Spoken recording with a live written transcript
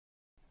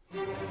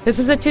This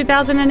is a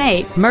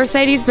 2008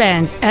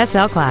 Mercedes-Benz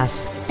SL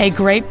Class, a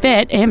great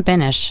fit and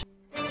finish.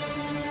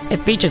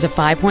 It features a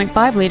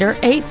 5.5-liter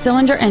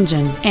 8-cylinder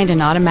engine and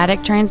an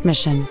automatic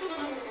transmission.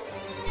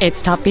 Its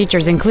top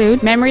features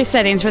include memory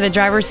settings for the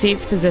driver's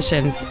seat's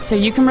positions, so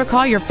you can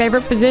recall your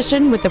favorite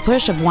position with the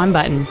push of one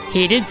button,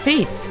 heated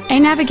seats, a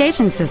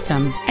navigation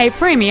system, a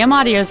premium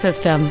audio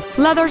system,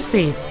 leather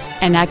seats,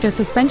 an active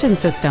suspension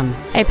system,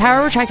 a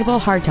power retractable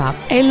hardtop,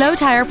 a low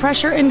tire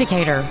pressure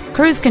indicator,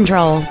 cruise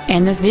control,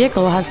 and this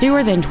vehicle has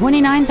fewer than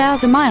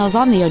 29,000 miles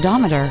on the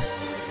odometer.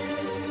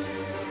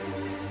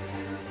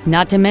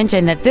 Not to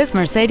mention that this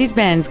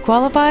Mercedes-Benz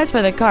qualifies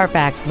for the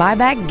Carfax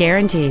buyback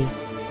guarantee.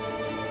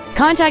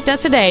 Contact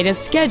us today to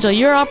schedule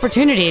your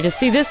opportunity to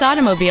see this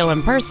automobile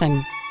in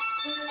person.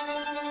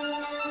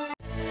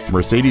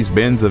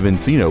 Mercedes-Benz of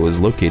Encino is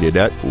located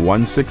at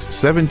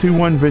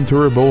 16721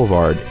 Ventura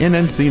Boulevard in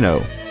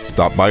Encino.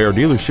 Stop by our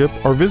dealership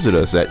or visit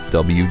us at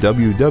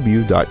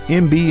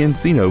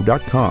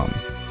www.mbencino.com.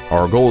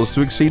 Our goal is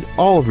to exceed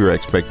all of your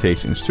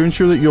expectations to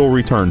ensure that you'll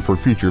return for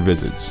future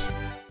visits.